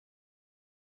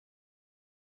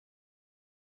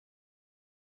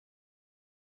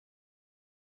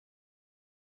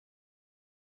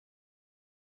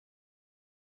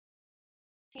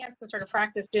chance to sort of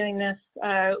practice doing this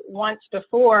once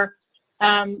before.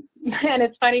 And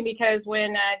it's funny because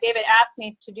when David asked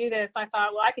me to do this, I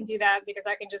thought, well, I can do that because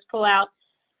I can just pull out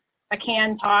a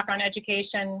canned talk on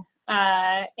education.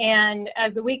 And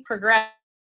as the week progressed,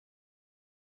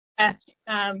 I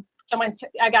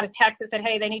got a text that said,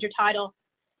 hey, they need your title.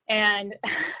 And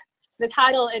the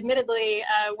title, admittedly,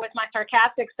 was my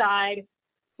sarcastic side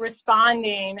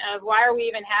responding of why are we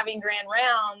even having grand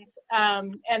rounds?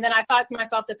 And then I thought to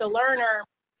myself that the learner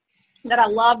that I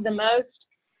love the most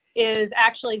is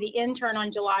actually the intern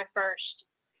on July 1st,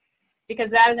 because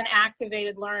that is an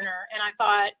activated learner. And I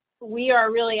thought, we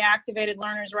are really activated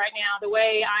learners right now. The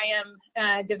way I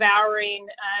am devouring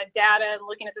data and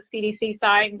looking at the CDC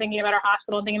site and thinking about our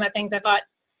hospital and thinking about things, I thought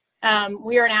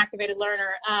we are an activated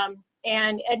learner.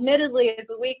 And admittedly, as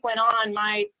the week went on,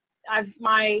 my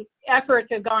efforts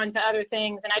have gone to other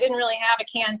things, and I didn't really have a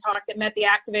canned talk that met the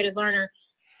activated learner.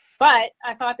 But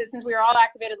I thought that since we were all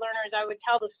activated learners, I would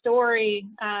tell the story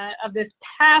of this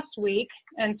past week.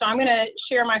 And so I'm going to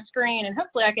share my screen, and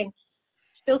hopefully I can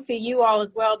still see you all as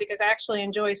well, because I actually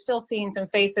enjoy still seeing some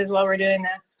faces while we're doing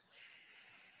this.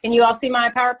 Can you all see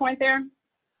my PowerPoint there?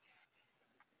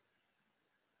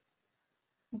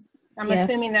 I'm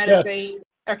assuming that is a,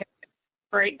 okay,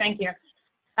 great, thank you.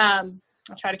 I'll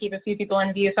try to keep a few people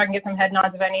in view so I can get some head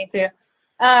nods if I need to.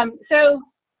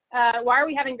 Why are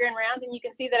we having grand rounds? And you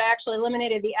can see that I actually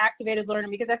eliminated the activated learner,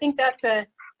 because I think that's a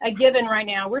given right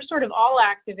now. We're sort of all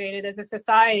activated as a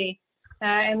society.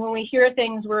 And when we hear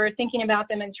things, we're thinking about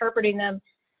them, interpreting them.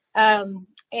 Some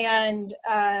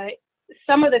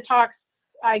of the talks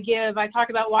I give, I talk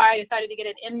about why I decided to get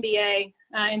an MBA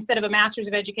instead of a Master's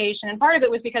of Education. And part of it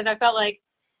was because I felt like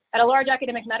at a large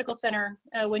academic medical center,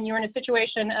 when you're in a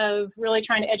situation of really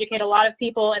trying to educate a lot of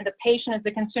people and the patient is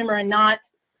the consumer and not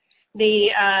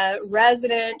the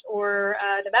resident or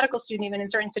the medical student, even in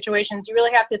certain situations, you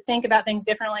really have to think about things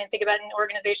differently and think about an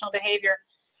organizational behavior.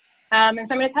 And so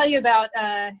I'm going to tell you about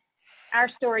our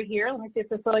story here. Let me see if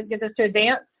this will get us to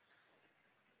advance.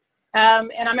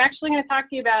 And I'm actually going to talk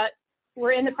to you about,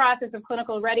 we're in the process of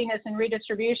clinical readiness and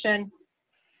redistribution.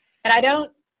 And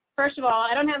first of all,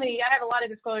 I have a lot of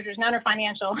disclosures, none are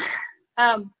financial.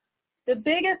 The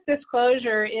biggest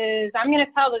disclosure is I'm going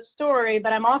to tell the story,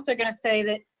 but I'm also going to say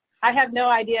that I have no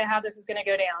idea how this is going to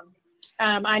go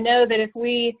down. I know that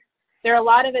there are a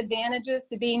lot of advantages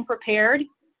to being prepared.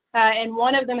 And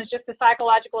one of them is just the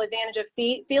psychological advantage of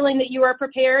feeling that you are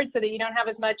prepared so that you don't have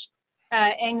as much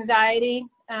anxiety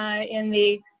in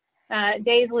the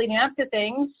days leading up to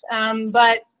things.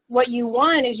 But what you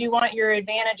want is you want your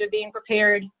advantage of being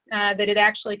prepared, that it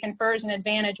actually confers an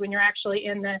advantage when you're actually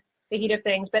in the heat of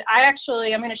things. But I'm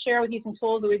going to share with you some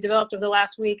tools that we've developed over the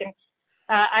last week, and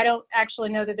I don't actually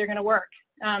know that they're going to work.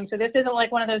 So this isn't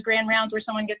like one of those grand rounds where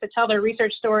someone gets to tell their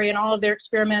research story and all of their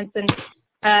experiments and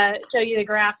show you the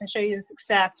graph and show you the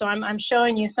success. So I'm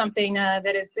showing you something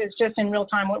that is just in real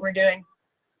time what we're doing.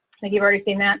 I think you've already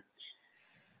seen that.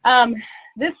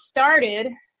 This started,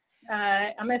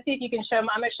 I'm going to see if you can show,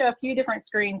 I'm going to show a few different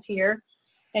screens here,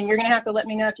 and you're going to have to let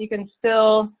me know if you can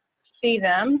still see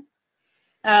them.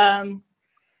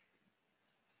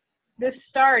 This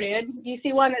started, do you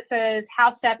see one that says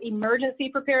house staff emergency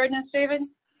preparedness, David?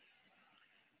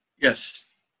 Yes.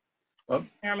 Oh.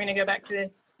 Here, I'm going to go back to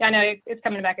this. Yeah, I know it's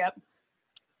coming back up.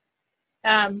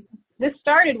 This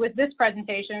started with this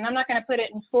presentation, and I'm not going to put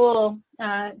it in full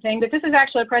thing, but this is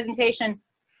actually a presentation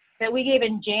that we gave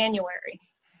in January.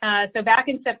 So back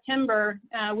in September,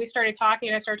 I started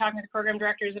talking to the program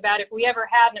directors about if we ever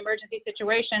had an emergency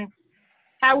situation,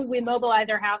 how would we mobilize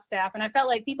our house staff? And I felt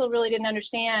like people really didn't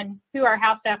understand who our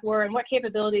house staff were and what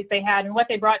capabilities they had and what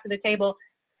they brought to the table.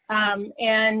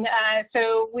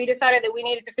 So we decided that we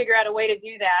needed to figure out a way to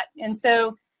do that. And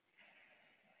so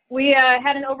we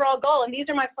had an overall goal, and these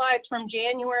are my slides from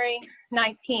January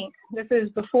 19th. This is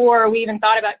before we even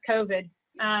thought about COVID.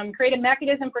 Create a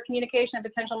mechanism for communication and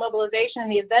potential mobilization in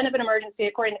the event of an emergency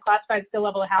according to classified skill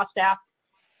level of house staff.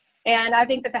 And I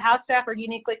think that the house staff are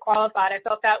uniquely qualified. I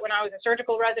felt that when I was a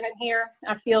surgical resident here.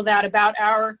 I feel that about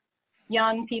our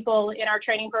young people in our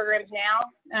training programs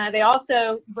now. They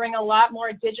also bring a lot more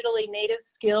digitally native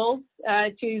skills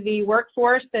to the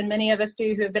workforce than many of us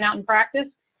do who have been out in practice.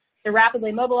 They're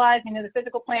rapidly mobilized, they know the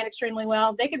physical plan extremely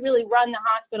well. They could really run the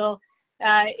hospital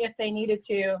if they needed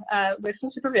to with some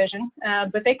supervision,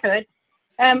 but they could.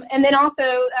 And then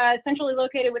also centrally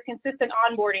located with consistent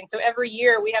onboarding. So every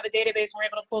year we have a database and we're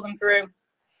able to pull them through.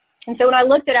 And so when I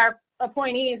looked at our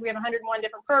appointees, we have 101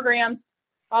 different programs,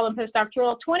 all in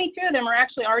postdoctoral. 22 of them are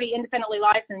actually already independently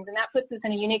licensed, and that puts us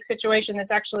in a unique situation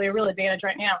that's actually a real advantage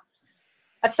right now.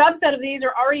 A subset of these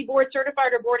are already board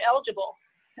certified or board eligible.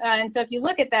 And so if you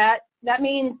look at that, that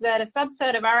means that a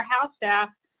subset of our house staff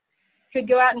could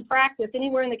go out and practice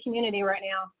anywhere in the community right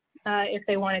now if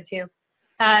they wanted to.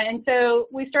 And so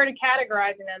we started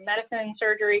categorizing them: medicine,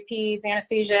 surgery, peds,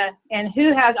 anesthesia, and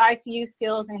who has ICU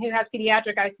skills and who has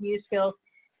pediatric ICU skills.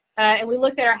 And we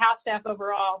looked at our house staff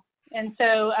overall. And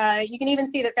so you can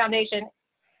even see the foundation.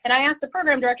 And I asked the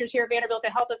program directors here at Vanderbilt to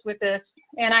help us with this.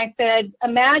 And I said,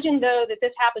 imagine, though, that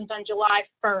this happens on July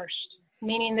 1st,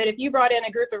 meaning that if you brought in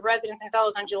a group of residents and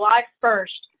fellows on July 1st,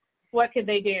 what could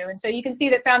they do? And so you can see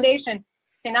that foundation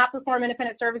cannot perform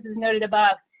independent services noted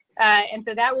above. And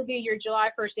so that would be your July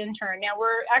 1st intern. Now,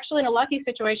 we're actually in a lucky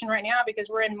situation right now because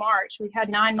we're in March. We've had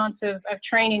 9 months of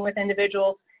training with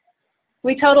individuals.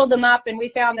 We totaled them up, and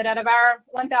we found that out of our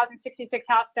 1,066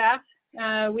 house staff,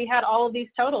 we had all of these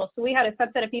totals. So we had a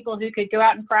subset of people who could go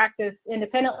out and practice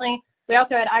independently. We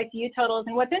also had ICU totals.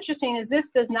 And what's interesting is this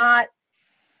does not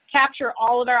capture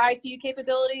all of our ICU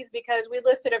capabilities, because we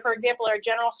listed, for example, our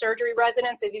general surgery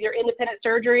residents as either independent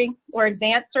surgery or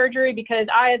advanced surgery, because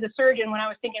I, as a surgeon, when I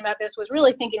was thinking about this, was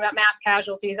really thinking about mass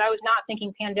casualties. I was not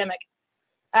thinking pandemic.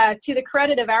 To the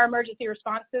credit of our emergency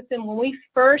response system, when we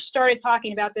first started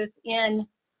talking about this in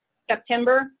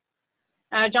September,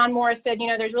 John Morris said, you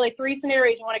know, there's really 3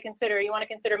 scenarios you want to consider. You want to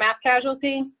consider mass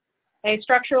casualty, a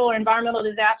structural or environmental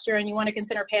disaster, and you want to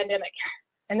consider pandemic.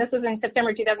 And this was in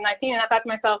September 2019, and I thought to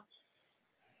myself,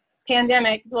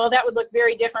 pandemic, well, that would look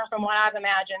very different from what I've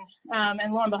imagined.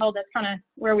 And lo and behold, that's kind of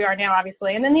where we are now,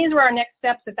 obviously. And then these were our next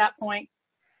steps at that point.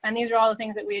 And these are all the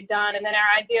things that we had done. And then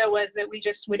our idea was that we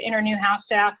just would enter new house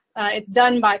staff. It's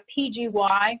done by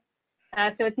PGY.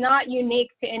 So it's not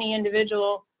unique to any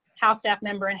individual house staff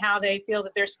member and how they feel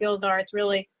that their skills are. It's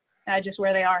really just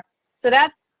where they are. So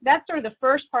that's sort of the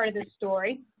first part of this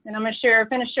story. And I'm going to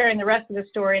finish sharing the rest of the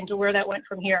story into where that went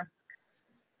from here.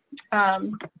 Let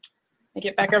me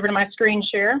get back over to my screen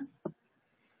share.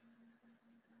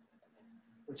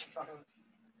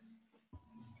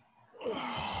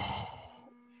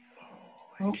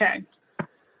 Okay.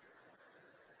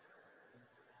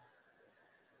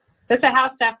 That's a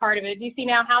house staff part of it. Do you see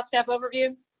now house staff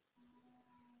overview?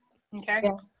 Okay.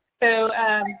 Yes. So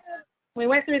we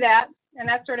went through that, and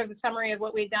that's sort of a summary of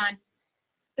what we've done.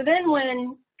 So then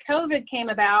when COVID came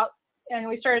about, and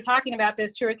we started talking about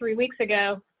this 2 or 3 weeks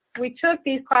ago, we took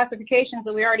these classifications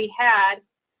that we already had,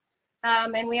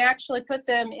 and we actually put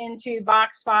them into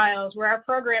box files where our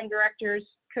program directors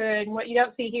could, what you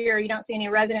don't see here, you don't see any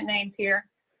resident names here,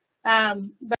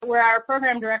 but where our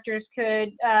program directors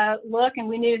could look, and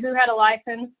we knew who had a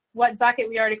license, what bucket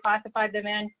we already classified them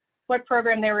in, what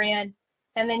program they were in,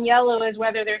 and then yellow is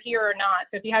whether they're here or not.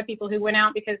 So if you had people who went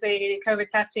out because they did COVID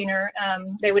testing, or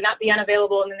they would not be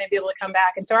unavailable, and then they'd be able to come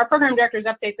back. And so our program directors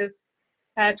update this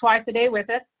twice a day with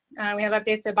us. We have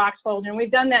updates to box folder, and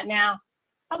we've done that now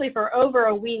probably for over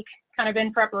a week, kind of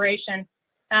in preparation.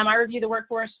 I review the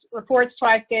workforce reports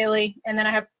twice daily, and then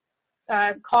I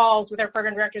have calls with our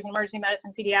program directors in emergency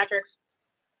medicine, pediatrics,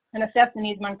 and assess the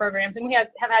needs among programs. And we have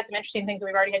had some interesting things that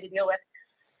we've already had to deal with.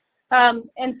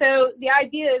 And so the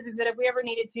idea is that if we ever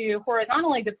needed to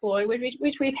horizontally deploy,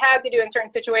 which we've had to do in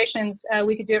certain situations,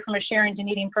 we could do it from a sharing to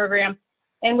needing program.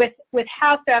 And with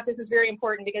house staff, this is very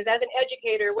important, because as an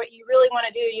educator, what you really want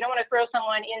to do, you don't want to throw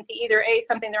someone into either A,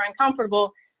 something they're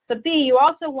uncomfortable, but B, you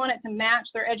also want it to match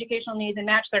their educational needs and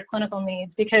match their clinical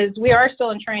needs, because we are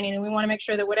still in training, and we want to make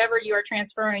sure that whatever you are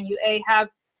transferring, you A, have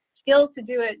skills to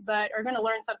do it, but are going to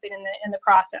learn something in the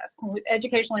process. And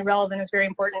educationally relevant is very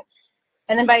important.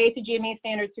 And then by ACGME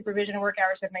standards, supervision and work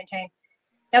hours have maintained.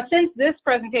 Now, since this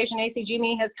presentation,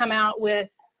 ACGME has come out with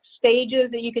stages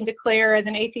that you can declare as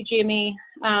an ACGME,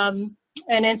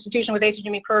 an institution with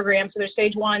ACGME programs. So there's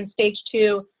stage 1, stage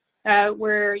 2,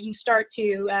 where you start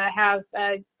to have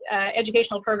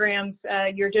educational programs.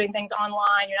 You're doing things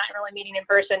online. You're not really meeting in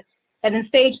person. And then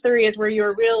stage 3 is where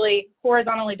you're really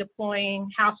horizontally deploying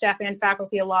house staff and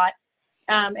faculty a lot.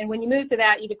 And when you move to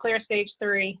that, you declare stage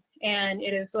 3, and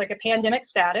it is like a pandemic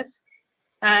status.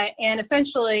 And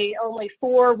essentially, only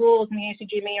 4 rules in the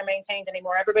ACGME are maintained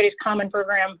anymore. Everybody's common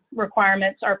program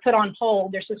requirements are put on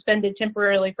hold. They're suspended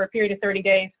temporarily for a period of 30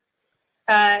 days.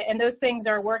 And those things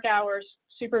are work hours,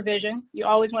 supervision. You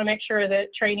always want to make sure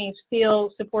that trainees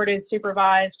feel supported,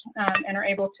 supervised, and are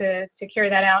able to carry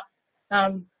that out.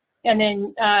 And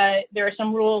then there are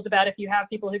some rules about if you have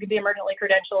people who could be emergently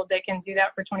credentialed, they can do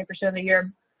that for 20% of the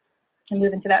year and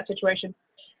move into that situation.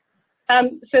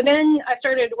 So then I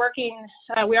started working,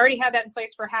 we already had that in place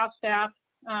for house staff,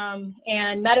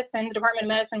 and medicine, the Department of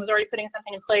Medicine was already putting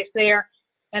something in place there,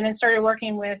 and then started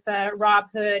working with Rob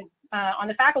Hood on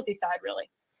the faculty side, really.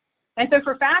 And so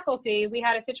for faculty, we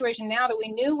had a situation now that we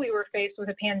knew we were faced with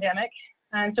a pandemic,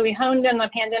 And so we honed in the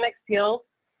pandemic skills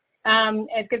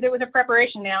because it was a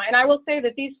preparation now. And I will say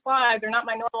that these slides are not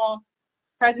my normal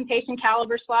presentation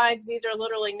caliber slides. These are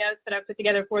literally notes that I put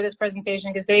together for this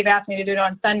presentation because Dave asked me to do it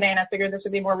on Sunday, and I figured this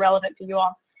would be more relevant to you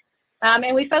all.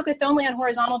 And we focused only on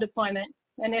horizontal deployment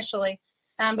initially,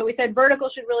 but we said vertical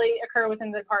should really occur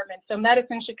within the department. So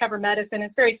medicine should cover medicine.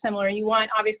 It's very similar. You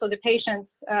want, obviously, the patients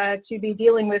to be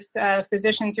dealing with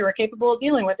physicians who are capable of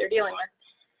dealing with what they're dealing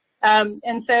with.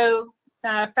 And so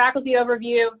faculty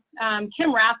overview,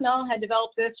 Kim Rathmel had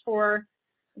developed this for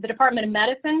the Department of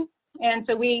Medicine. And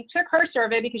so we took her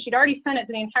survey because she'd already sent it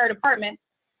to the entire department.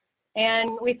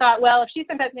 And we thought, well, if she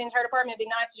sent that to the entire department, it'd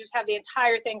be nice to just have the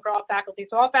entire thing for all faculty.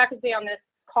 So all faculty on this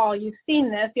call, you've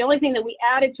seen this. The only thing that we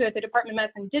added to it the Department of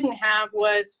Medicine didn't have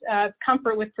was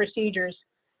comfort with procedures,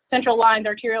 central lines,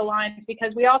 arterial lines,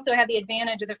 because we also had the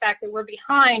advantage of the fact that we're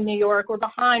behind New York, we're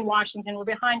behind Washington, we're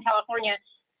behind California.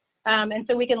 And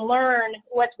so we can learn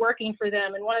what's working for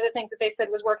them. And one of the things that they said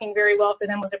was working very well for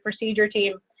them was a procedure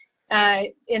team.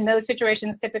 In those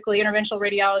situations, typically interventional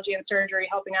radiology and surgery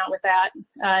helping out with that.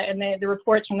 And the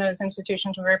reports from those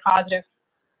institutions were very positive.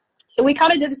 So we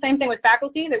kind of did the same thing with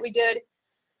faculty that we did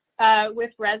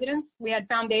with residents. We had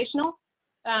foundational.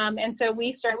 And so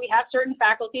we have certain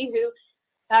faculty who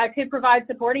could provide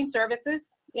supporting services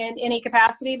in any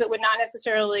capacity, but would not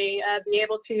necessarily be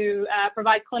able to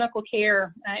provide clinical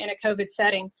care in a COVID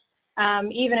setting.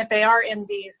 Even if they are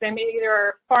MDs, they may either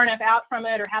are far enough out from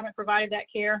it or haven't provided that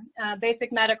care.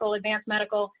 Basic medical, advanced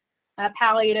medical,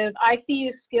 palliative,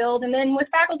 ICU skilled. And then with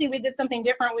faculty, we did something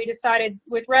different. We decided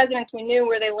with residents, we knew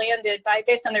where they landed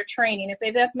based on their training. If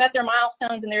they've met their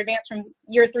milestones and they're advanced from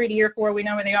year 3 to year 4, we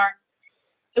know where they are.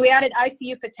 So we added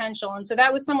ICU potential. And so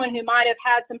that was someone who might have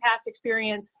had some past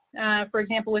experience, for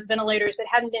example, with ventilators that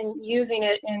hadn't been using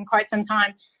it in quite some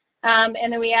time.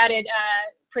 And then we added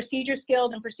procedure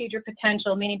skilled and procedure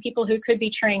potential, meaning people who could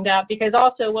be trained up, because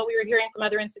also what we were hearing from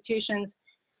other institutions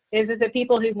is that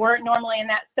people who weren't normally in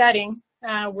that setting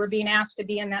were being asked to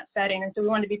be in that setting, and so we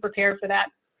wanted to be prepared for that.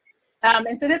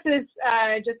 And so this is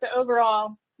just the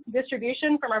overall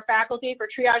distribution from our faculty for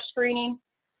triage screening.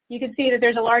 You can see that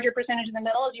there's a larger percentage in the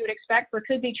middle, as you would expect, for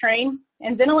could be trained,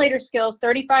 and ventilator skills,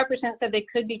 35% said they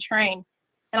could be trained.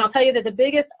 And I'll tell you that the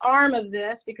biggest arm of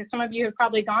this, because some of you have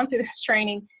probably gone through this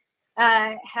training,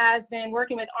 has been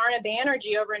working with Arna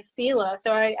Banerjee over in FELA.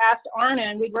 So I asked Arna,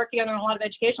 and we'd worked together on a lot of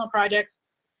educational projects,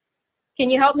 can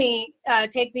you help me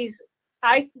take these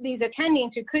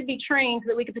attendings who could be trained so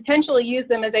that we could potentially use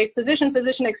them as a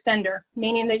physician-physician extender,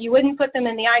 meaning that you wouldn't put them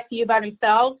in the ICU by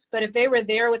themselves, but if they were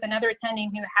there with another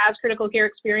attending who has critical care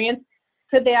experience,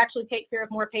 could they actually take care of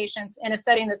more patients in a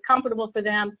setting that's comfortable for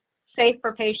them, safe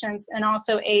for patients, and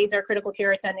also aid their critical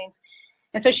care attendings.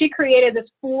 And so she created this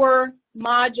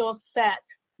 4-module set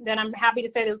that I'm happy to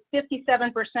say that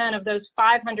 57% of those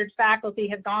 500 faculty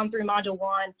have gone through module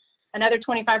 1. Another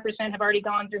 25% have already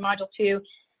gone through module 2.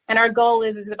 And our goal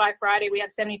is that by Friday, we have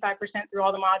 75% through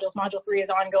all the modules. Module 3 is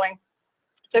ongoing.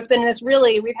 So it's been this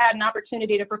really, we've had an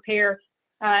opportunity to prepare,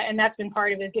 and that's been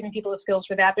part of it, giving people the skills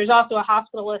for that. There's also a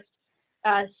hospitalist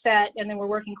set, and then we're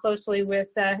working closely with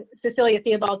Cecilia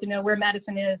Theobald to know where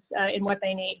medicine is and what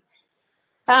they need.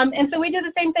 And so we did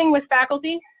the same thing with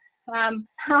faculty.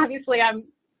 Obviously,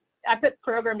 I put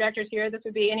program directors here. This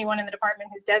would be anyone in the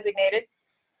department who's designated.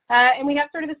 And we have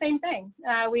sort of the same thing.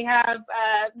 We have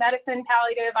medicine,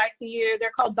 palliative, ICU.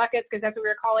 They're called buckets because that's what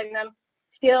we're calling them.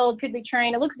 Skilled, could be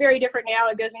trained. It looks very different now.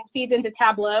 It goes and feeds into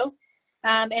Tableau.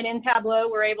 And in Tableau,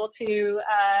 we're able to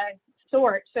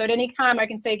sort. So at any time, I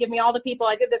can say, give me all the people.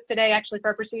 I did this today, actually, for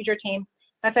our procedure team.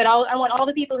 I said, I want all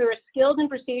the people who are skilled in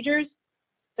procedures,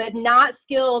 but not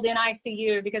skilled in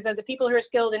ICU, because of the people who are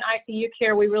skilled in ICU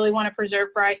care, we really want to preserve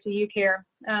for ICU care.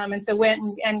 And so went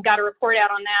and got a report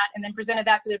out on that, and then presented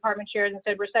that to the department chairs and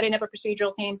said, we're setting up a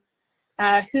procedural team.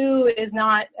 Who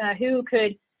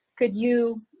could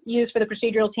you use for the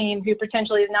procedural team who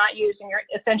potentially is not used in your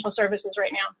essential services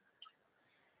right now?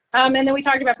 And then we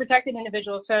talked about protected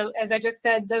individuals. So as I just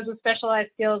said, those with specialized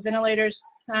skills, ventilators,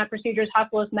 procedures,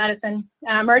 hospitalist medicine,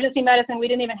 emergency medicine, we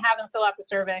didn't even have them fill out the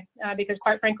survey because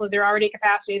quite frankly, they're already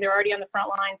capacity, they're already on the front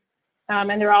lines,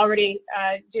 and they're already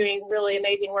doing really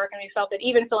amazing work. And we felt that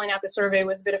even filling out the survey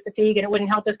was a bit of fatigue, and it wouldn't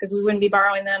help us because we wouldn't be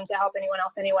borrowing them to help anyone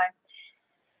else anyway.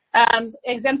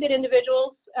 Exempted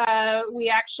individuals, we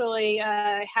actually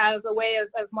have a way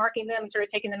of marking them and sort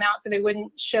of taking them out so they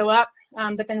wouldn't show up.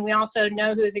 But then we also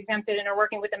know who is exempted and are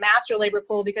working with the master labor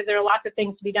pool because there are lots of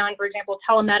things to be done. For example,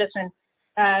 telemedicine,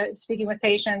 speaking with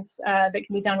patients that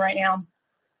can be done right now.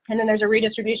 And then there's a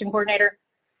redistribution coordinator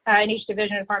in each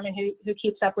division department who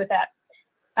keeps up with that.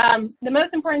 The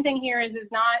most important thing here is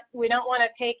not, we don't want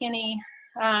to take any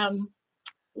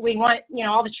We want,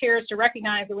 all the chairs to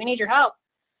recognize that we need your help,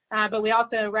 but we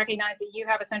also recognize that you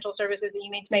have essential services that you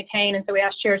need to maintain, and so we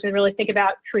ask chairs to really think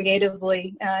about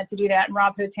creatively to do that, and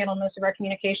Rob Hood's handled most of our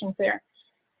communications there.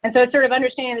 And so it's sort of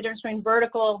understanding the difference between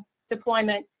vertical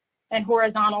deployment and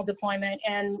horizontal deployment,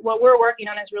 and what we're working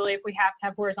on is really if we have to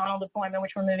have horizontal deployment,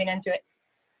 which we're moving into it.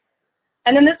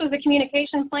 And then this was the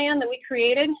communication plan that we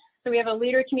created. So we have a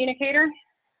leader communicator.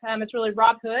 It's really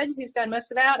Rob Hood who's done most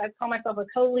of that. I call myself a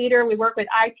co-leader. We work with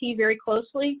IT very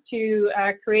closely to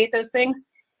create those things.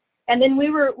 And then we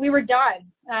were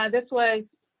done. This was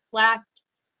last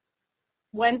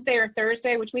Wednesday or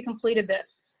Thursday, which we completed this.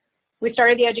 We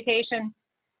started the education,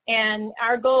 and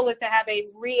our goal was to have a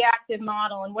reactive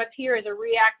model. And what's here is a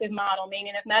reactive model,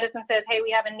 meaning if medicine says, hey, we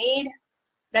have a need,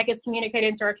 that gets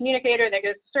communicated to our communicator, that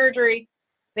goes to surgery,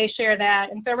 they share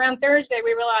that. And so around Thursday,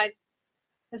 we realized,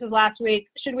 this was last week,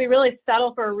 should we really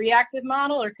settle for a reactive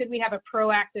model, or could we have a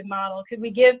proactive model? Could we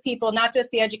give people not just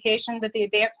the education, but the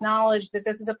advanced knowledge that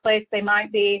this is a place they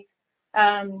might be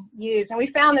used? And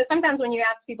we found that sometimes when you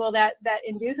ask people, that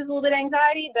induces a little bit of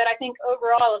anxiety, but I think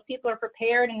overall, if people are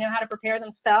prepared and know how to prepare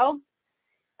themselves,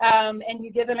 and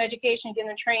you give them education, give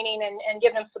them training, and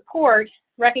give them support,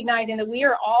 recognizing that we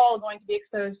are all going to be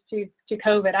exposed to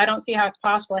COVID. I don't see how it's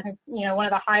possible. I think, one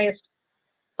of the highest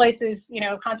places,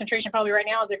 concentration probably right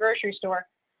now is the grocery store.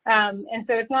 And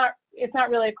so it's not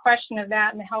really a question of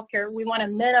that in the healthcare. We want to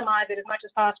minimize it as much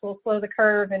as possible, slow the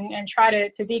curve, and try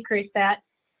to decrease that.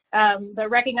 But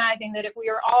recognizing that if we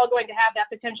are all going to have that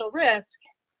potential risk,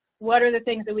 what are the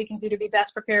things that we can do to be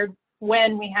best prepared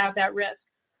when we have that risk?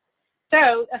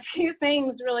 So a few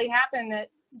things really happen that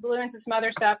blew into some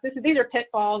other stuff. These are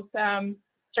pitfalls.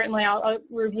 Certainly I'll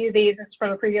review these. It's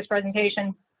from a previous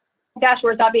presentation.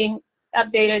 Dashboards not being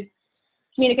updated,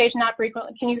 communication not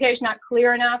frequent, communication not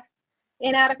clear enough,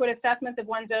 inadequate assessments of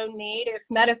one's own need. If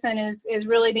medicine is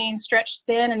really being stretched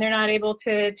thin and they're not able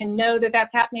to know that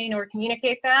that's happening or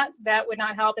communicate that would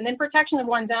not help. And then protection of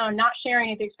one's own, not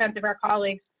sharing at the expense of our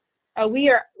colleagues. We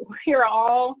are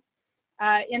all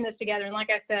in this together. And like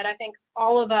I said, I think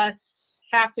all of us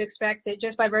have to expect that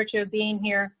just by virtue of being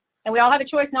here, and we all have a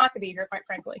choice not to be here, quite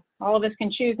frankly. All of us can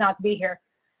choose not to be here.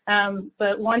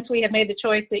 But once we have made the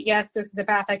choice that, yes, this is the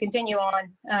path I continue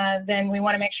on, then we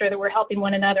want to make sure that we're helping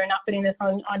one another, not putting this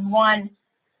on one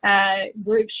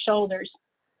group's shoulders.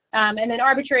 And then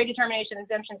arbitrary determination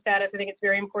exemption status, I think it's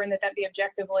very important that be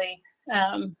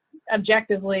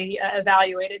objectively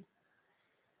evaluated.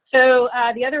 So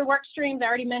the other work streams, I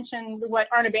already mentioned what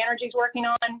Arna Banerjee's working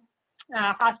on,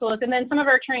 hospitalists, and then some of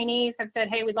our trainees have said,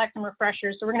 hey, we'd like some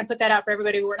refreshers. So we're going to put that out for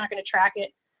everybody. We're not going to track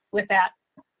it with that.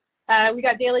 We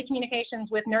got daily communications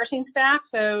with nursing staff.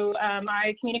 So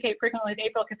I communicate frequently with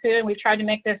April Capu, and we've tried to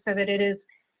make this so that it is,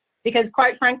 because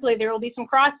quite frankly, there will be some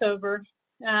crossover,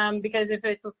 because if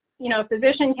it's, a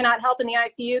physician cannot help in the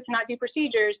ICU, cannot do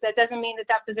procedures, that doesn't mean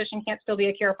that physician can't still be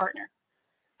a care partner.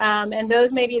 And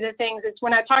those may be the things. It's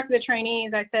when I talk to the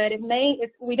trainees, I said,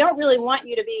 we don't really want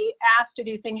you to be asked to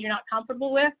do things you're not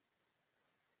comfortable with,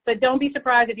 but don't be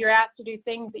surprised if you're asked to do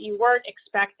things that you weren't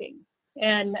expecting.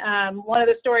 And one of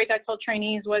the stories I told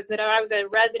trainees was that I was a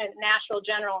resident at Nashville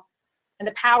General, and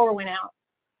the power went out.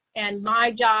 And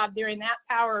my job during that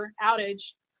power outage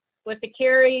was to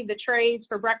carry the trays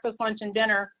for breakfast, lunch, and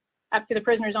dinner up to the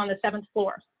prisoners on the 7th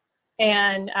floor.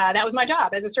 And that was my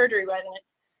job as a surgery resident.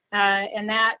 And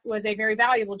that was a very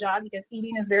valuable job because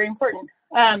eating is very important.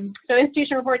 So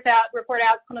institution report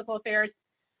out, clinical affairs.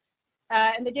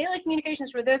 And the daily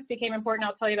communications for this became important.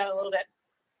 I'll tell you about it a little bit.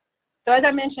 So as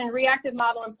I mentioned, reactive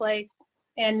model in place.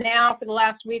 And now for the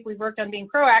last week, we've worked on being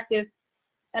proactive,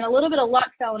 and a little bit of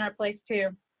luck fell in our place too.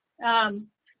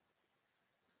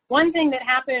 One thing that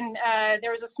happened,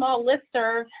 there was a small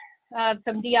listserv of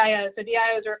some DIOs. So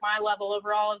DIOs are at my level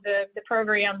over all of the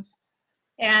programs.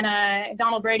 And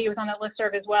Donald Brady was on that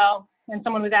listserv as well. And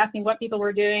someone was asking what people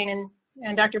were doing,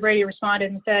 and Dr. Brady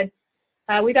responded and said,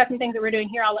 we got some things that we're doing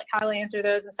here. I'll let Kyla answer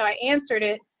those. And so I answered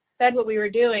it, said what we were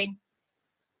doing.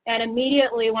 And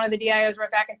immediately one of the DIOs wrote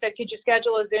back and said, could you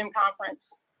schedule a Zoom conference?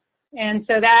 And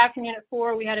so that afternoon at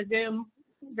 4, we had a Zoom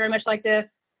very much like this,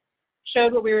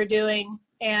 showed what we were doing,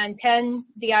 and 10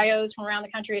 DIOs from around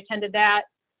the country attended that,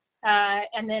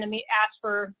 and then asked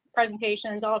for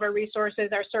presentations, all of our resources,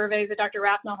 our surveys that Dr.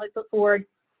 Rathmel had put forward.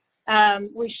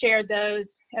 We shared those.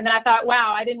 And then I thought,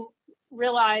 wow, I didn't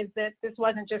realize that this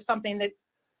wasn't just something that,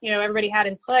 everybody had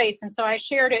in place. And so I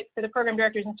shared it to the program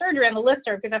directors in surgery on the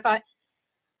listserv, because I thought,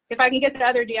 if I can get to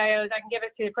other DIOs, I can give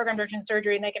it to the program directors in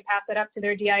surgery, and they can pass it up to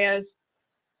their DIOs.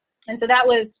 And so that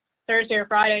was Thursday or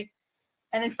Friday.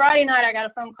 And then Friday night, I got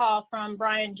a phone call from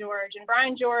Brian George. And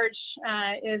Brian George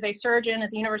is a surgeon at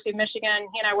the University of Michigan.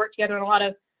 He and I work together on a lot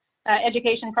of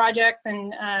education projects,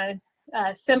 and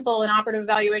simple and operative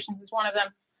evaluations is one of them.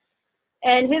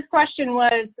 And his question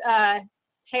was,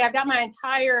 hey, I've got my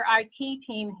entire IT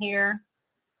team here,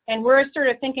 and we're sort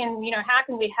of thinking, you know, how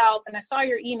can we help? And I saw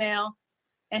your email,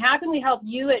 and how can we help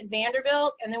you at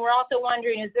Vanderbilt? And then we're also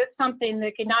wondering, is this something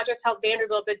that could not just help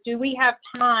Vanderbilt, but do we have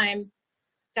time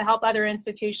to help other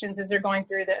institutions as they're going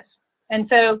through this? And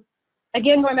so,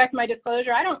 again, going back to my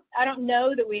disclosure, I don't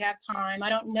know that we have time. I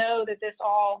don't know that this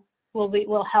all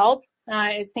will help.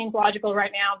 It seems logical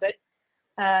right now,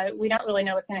 but we don't really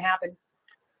know what's going to happen.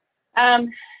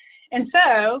 And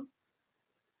so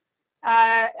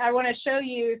I want to show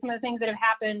you some of the things that have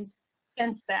happened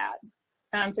since that.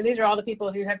 So these are all the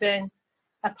people who have been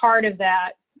a part of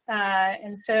that.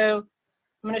 And so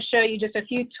I'm going to show you just a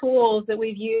few tools that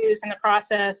we've used in the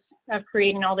process of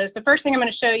creating all this. The first thing I'm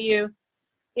going to show you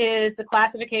is the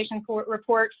classification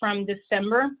report from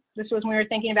December. This was when we were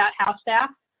thinking about house staff.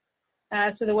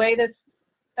 So the way this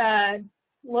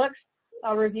looks,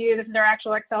 I'll review. This is our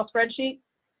actual Excel spreadsheet.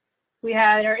 We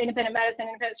had our independent medicine,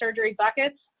 independent surgery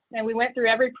buckets, and we went through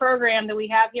every program that we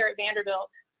have here at Vanderbilt.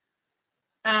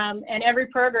 And every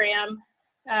program,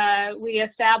 we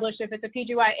established if it's a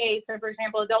PGY-8, so for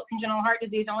example, adult congenital heart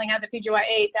disease only has a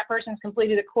PGY-8, that person's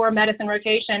completed a core medicine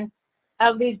rotation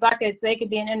of these buckets. They could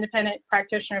be an independent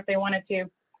practitioner if they wanted to.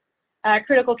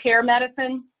 Critical care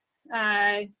medicine,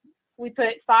 we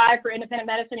put 5 for independent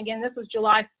medicine. Again, this was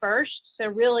July 1st, so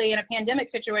really in a pandemic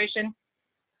situation,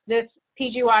 this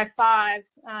PGY-5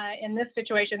 in this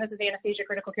situation, this is anesthesia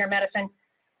critical care medicine,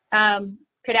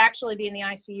 could actually be in the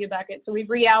ICU bucket. So we've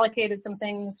reallocated some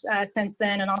things since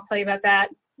then, and I'll tell you about that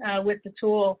with the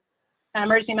tool,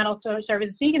 emergency medical services.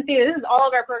 So you can see this is all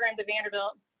of our programs at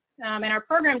Vanderbilt, and our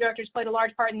program directors played a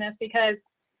large part in this because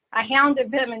I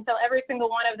hounded them until every single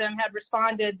one of them had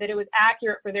responded that it was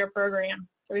accurate for their program.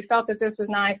 So we felt that this was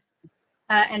nice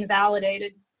and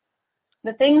validated.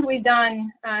 The things we've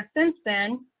done since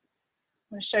then,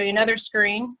 I'm going to show you another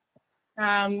screen,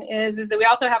 is that we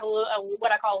also have a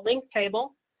what I call a link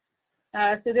table.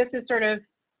 So this is sort of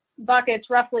buckets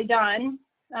roughly done,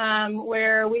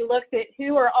 where we looked at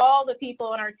who are all the people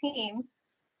on our team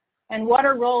and what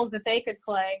are roles that they could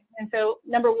play. And so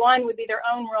number 1 would be their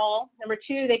own role. Number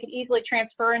 2, they could easily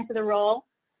transfer into the role.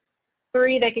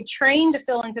 3, they could train to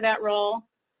fill into that role.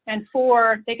 And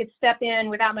 4, they could step in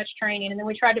without much training. And then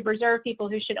we tried to preserve people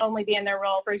who should only be in their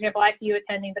role. For example, ICU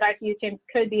attending, but ICU team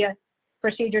could be a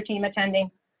procedure team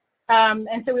attending.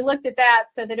 And so we looked at that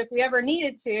so that if we ever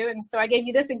needed to, and so I gave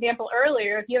you this example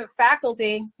earlier, if you have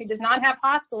faculty who does not have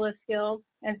hospitalist skills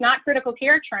and is not critical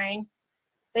care trained,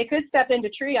 they could step into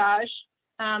triage,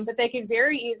 but they could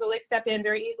very easily step in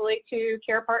to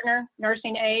care partner,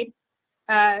 nursing aide.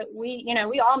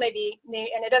 We all may be,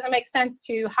 and it doesn't make sense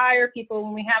to hire people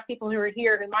when we have people who are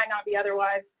here who might not be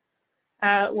otherwise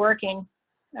working.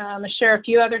 I'll share a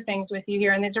few other things with you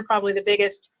here, and these are probably the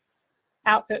biggest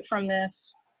output from this.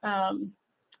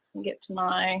 Get to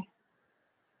my,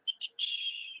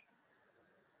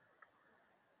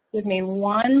 give me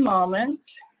one moment.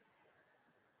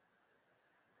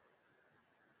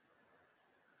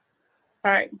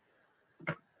 All right,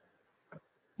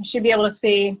 you should be able to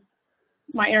see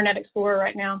my Internet Explorer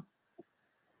right now.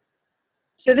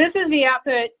 So this is the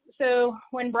output. So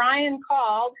when Brian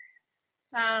called,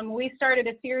 we started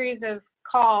a series of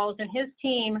calls, and his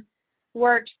team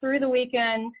worked through the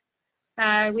weekend.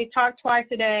 We talked twice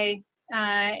a day,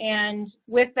 and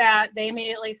with that, they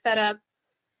immediately set up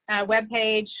a web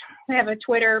page. They have a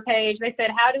Twitter page. They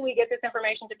said, how do we get this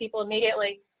information to people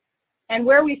immediately? And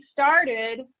where we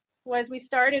started was we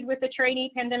started with the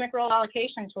trainee pandemic role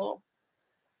allocation tool.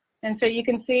 And so you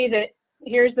can see that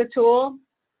here's the tool,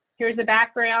 here's the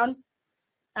background.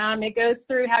 It goes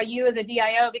through how you as a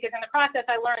DIO, because in the process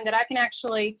I learned that I can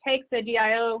actually take the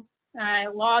DIO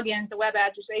login to web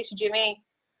address, ACGME,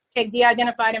 take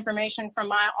de-identified information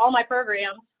from all my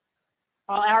programs,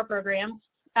 all our programs.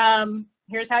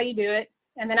 Here's how you do it.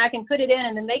 And then I can put it in,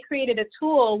 and then they created a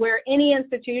tool where any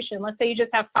institution, let's say you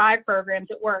just have 5 programs,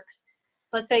 it works.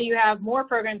 Let's say you have more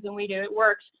programs than we do, it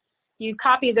works. You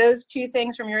copy those 2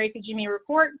 things from your ACGME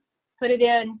report, put it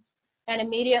in, and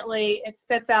immediately it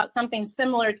spits out something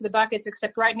similar to the buckets,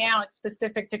 except right now it's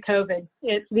specific to COVID.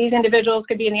 These individuals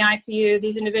could be in the ICU,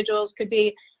 these individuals could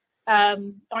be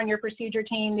on your procedure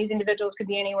team, these individuals could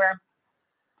be anywhere.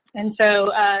 And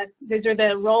so these are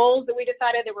the roles that we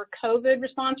decided that were COVID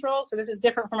response roles. So this is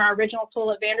different from our original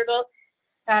tool at Vanderbilt,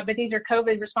 but these are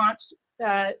COVID response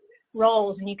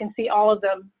roles, and you can see all of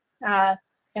them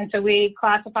And so we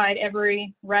classified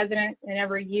every resident and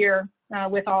every year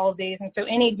with all of these. And so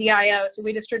any DIO, so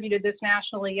we distributed this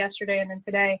nationally yesterday and then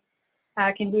today,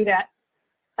 can do that.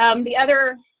 The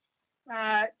other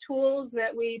tools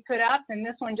that we put up, and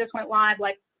this one just went live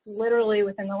like literally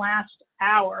within the last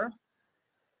hour,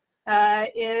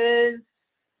 is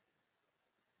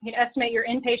you can estimate your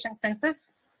inpatient census.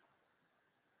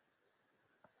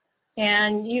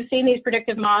 And you've seen these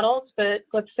predictive models, but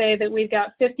let's say that we've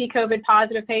got 50 COVID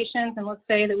positive patients, and let's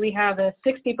say that we have a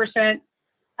 60%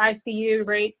 ICU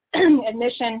rate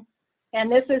admission,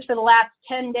 and this is for the last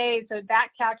 10 days, so that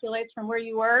calculates from where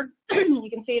you were. You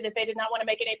can see that they did not want to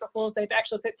make it April Fool's. They've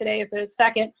actually put today as the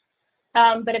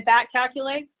 2nd, but it back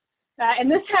calculates.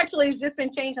 And this actually has just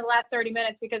been changed in the last 30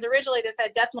 minutes because originally this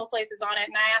had decimal places on it,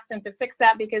 and I asked them to fix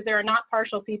that because there are not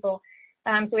partial people.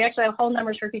 So we actually have whole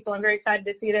numbers for people. I'm very excited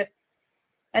to see this.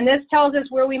 And this tells us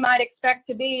where we might expect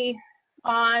to be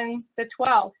on the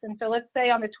 12th. And so let's say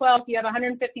on the 12th, you have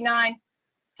 159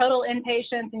 total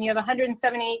inpatients and you have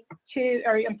 172,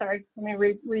 or I'm sorry, let me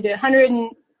read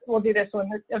it, we'll do this one,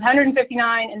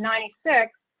 159 and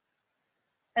 96.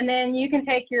 And then you can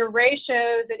take your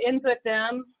ratios and input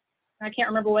them. I can't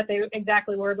remember what they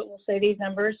exactly were, but we'll say these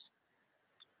numbers.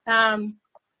 And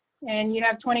you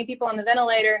have 20 people on the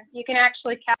ventilator. You can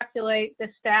actually calculate the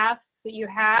staff that you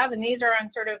have, and these are on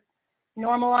sort of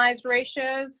normalized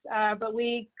ratios, but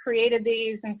we created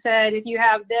these and said, if you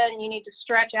have then you need to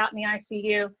stretch out in the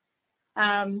ICU.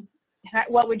 How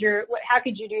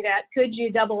could you do that? Could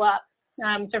you double up?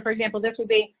 So for example, this would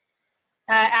be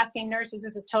asking nurses,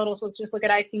 this is total, so let's just look at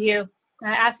ICU,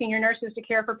 asking your nurses to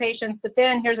care for patients, but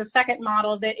then here's a second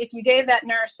model that if you gave that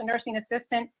nurse, a nursing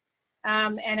assistant,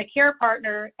 and a care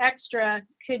partner extra,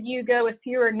 could you go with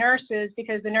fewer nurses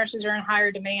because the nurses are in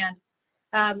higher demand?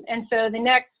 And so the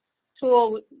next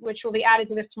tool, which will be added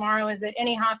to this tomorrow, is that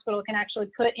any hospital can actually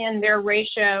put in their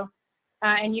ratio,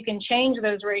 and you can change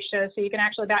those ratios. So you can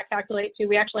actually back calculate to,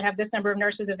 we actually have this number of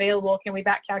nurses available. Can we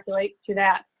back calculate to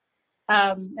that?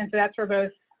 And so that's for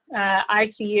both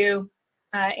ICU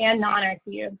and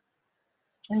non-ICU.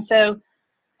 And so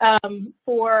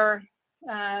for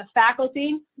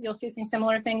faculty, you'll see some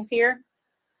similar things here.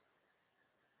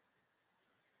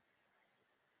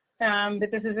 But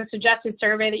this is a suggested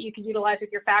survey that you can utilize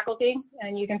with your faculty,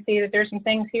 and you can see that there's some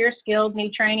things here: skilled,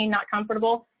 need training, not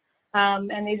comfortable,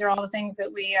 and these are all the things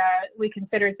that we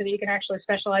considered so that you can actually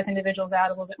specialize individuals out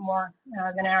a little bit more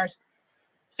than ours.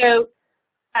 So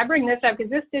I bring this up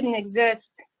because this didn't exist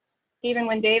even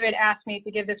when David asked me to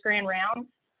give this grand round.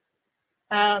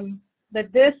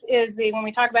 But this is when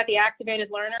we talk about the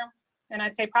activated learner, and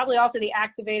I'd say probably also the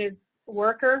activated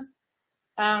worker.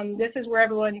 This is where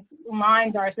everyone's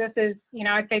minds are. So this is,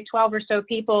 I'd say 12 or so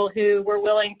people who were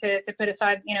willing to put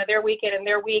aside, their weekend and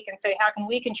their week and say, how can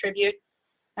we contribute?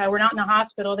 We're not in a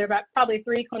hospital. There are about probably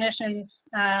 3 clinicians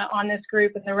on this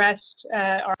group, and the rest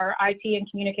are IT and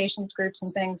communications groups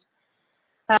and things.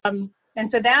 And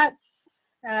so that's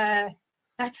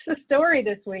the story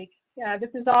this week.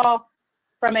 This is all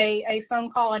from a phone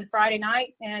call on Friday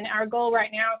night, and our goal right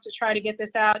now is to try to get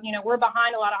this out. We're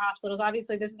behind a lot of hospitals.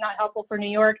 Obviously, this is not helpful for New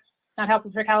York, not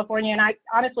helpful for California, and I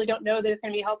honestly don't know that it's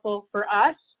going to be helpful for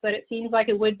us, but it seems like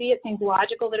it would be. It seems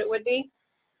logical that it would be.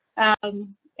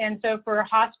 And so for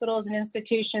hospitals and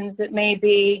institutions that may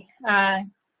be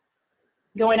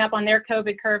going up on their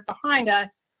COVID curve behind us,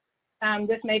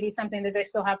 this may be something that they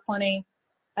still have plenty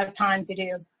of time to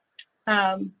do.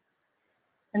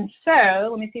 And so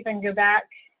let me see if I can go back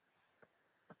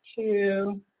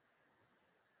to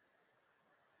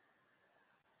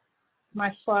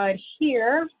my slide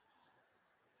here.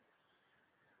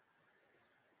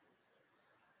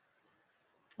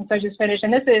 And so I just finished,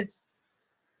 and this is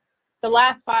the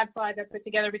last 5 slides I put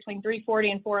together between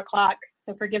 3:40 and 4 o'clock,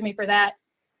 so forgive me for that.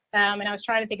 And I was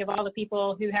trying to think of all the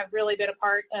people who have really been a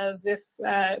part of this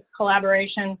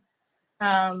collaboration,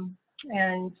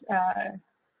 and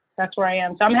that's where I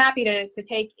am. So I'm happy to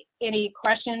take any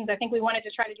questions. I think we wanted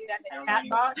to try to do that in the chat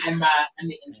box. I'm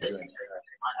the intern.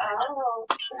 Oh,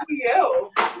 you.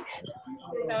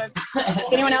 So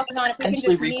if anyone else is on, if we can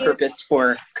Essentially just repurposed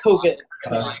for COVID.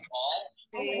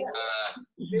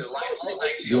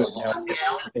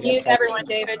 mute everyone,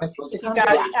 David. You've got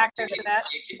access to that.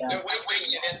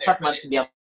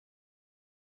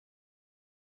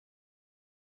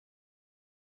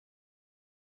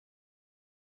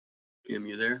 Kim,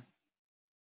 you there?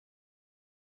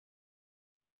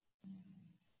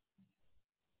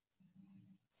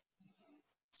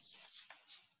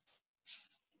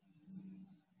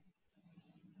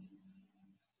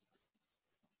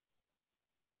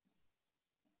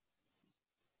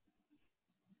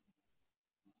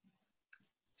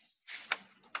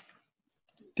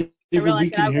 David, we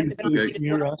can hear been on you. mute Can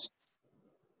you hear us?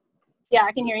 Yeah,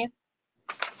 I can hear you.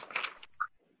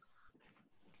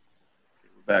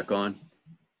 Back on.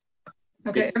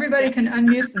 Okay, everybody can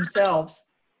unmute themselves.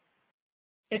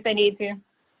 If they need to.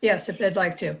 Yes, if they'd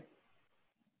like to.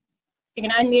 You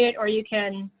can unmute or you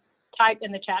can type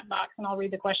in the chat box and I'll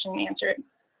read the question and answer it.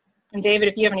 And David,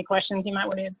 if you have any questions, you might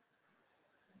want to.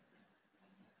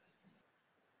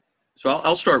 So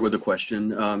I'll start with a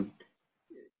question.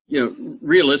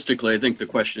 Realistically, I think the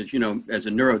question is, as a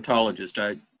neurotologist,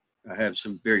 I have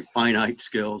some very finite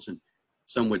skills and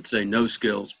some would say no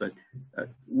skills, but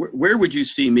where would you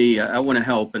see me? I want to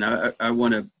help and I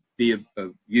want to be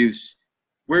of use.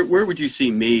 Where would you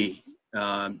see me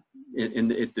at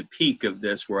the peak of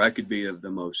this, where I could be of the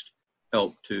most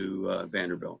help to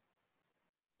Vanderbilt?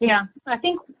 Yeah, I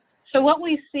think so. What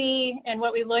we see and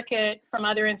what we look at from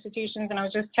other institutions, and I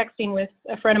was just texting with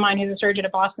a friend of mine who's a surgeon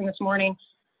at Boston this morning,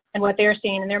 and what they're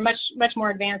seeing, and they're much more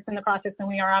advanced in the process than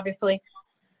we are, obviously,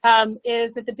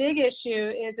 is that the big issue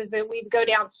is that we go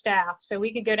down staff. So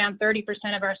we could go down 30%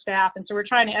 of our staff, and so we're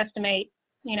trying to estimate,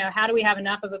 how do we have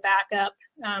enough of a backup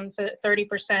so that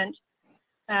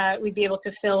 30% we'd be able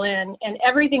to fill in, and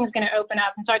everything's going to open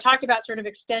up. And so I talked about sort of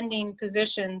extending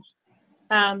positions.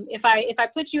 If I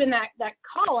put you in that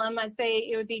column, I'd say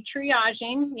it would be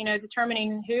triaging,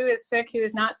 determining who is sick, who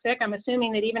is not sick. I'm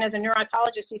assuming that even as a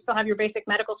neurotologist, you still have your basic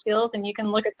medical skills and you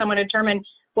can look at someone to determine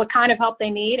what kind of help they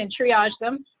need and triage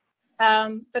them.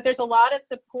 But there's a lot of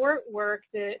support work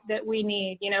that we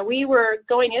need. We were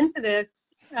going into this,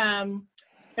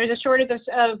 there's a shortage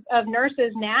of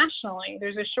nurses nationally.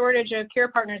 There's a shortage of care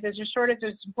partners. There's a shortage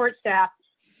of support staff.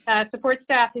 Support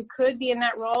staff who could be in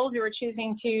that role, who are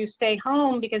choosing to stay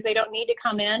home because they don't need to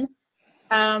come in.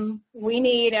 We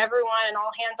need everyone and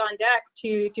all hands on deck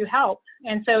to help.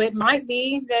 And so it might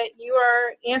be that you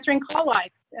are answering call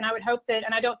lights. And I would hope that,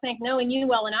 and I don't think knowing you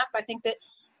well enough, I think that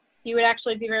you would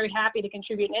actually be very happy to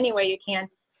contribute in any way you can.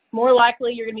 More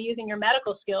likely, you're going to be using your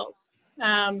medical skills,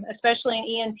 especially in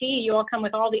ENT. You all come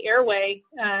with all the airway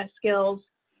skills.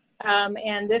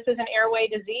 And this is an airway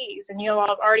disease, and you'll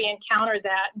have already encountered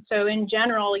that. And so in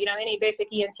general, any basic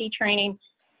ENT training,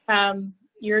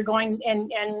 you're going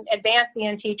and advanced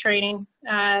ENT training,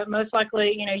 most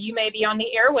likely, you may be on the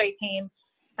airway team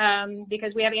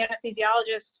because we have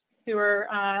anesthesiologists who are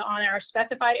on our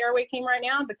specified airway team right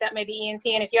now, but that may be ENT.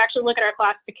 And if you actually look at our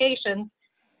classifications,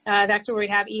 that's where we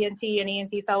have ENT and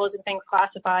ENT fellows and things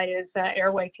classified as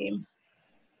airway team.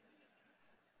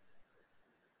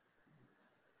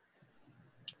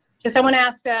 So someone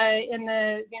asked in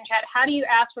the Zoom chat, how do you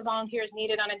ask for volunteers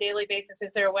needed on a daily basis? Is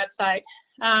there a website?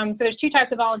 So there's two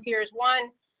types of volunteers.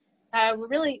 One,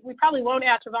 we probably won't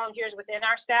ask for volunteers within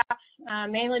our staff,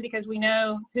 mainly because we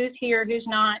know who's here, who's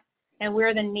not, and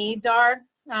where the needs are.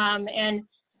 And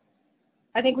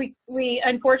I think we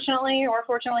unfortunately or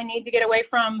fortunately need to get away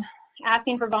from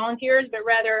asking for volunteers, but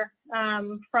rather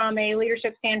from a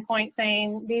leadership standpoint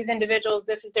saying these individuals,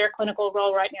 this is their clinical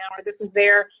role right now, or this is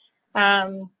their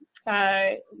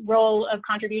role of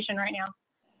contribution right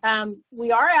now.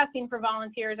 We are asking for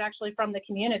volunteers actually from the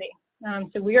community.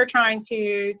 So we are trying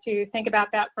to think about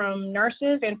that from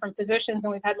nurses and from physicians,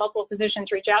 and we've had multiple physicians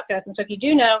reach out to us. And so if you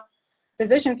do know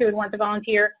physicians who would want to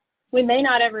volunteer, we may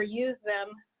not ever use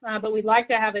them, but we'd like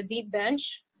to have a deep bench.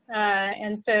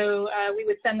 And so we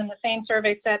would send them the same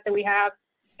survey set that we have,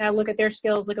 look at their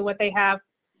skills, look at what they have,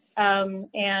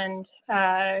 and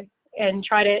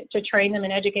try to train them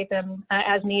and educate them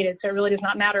as needed. So it really does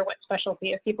not matter what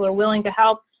specialty. If people are willing to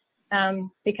help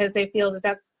because they feel that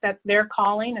that's their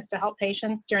calling, is to help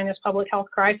patients during this public health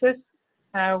crisis,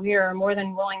 we are more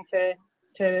than willing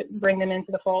to bring them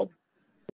into the fold.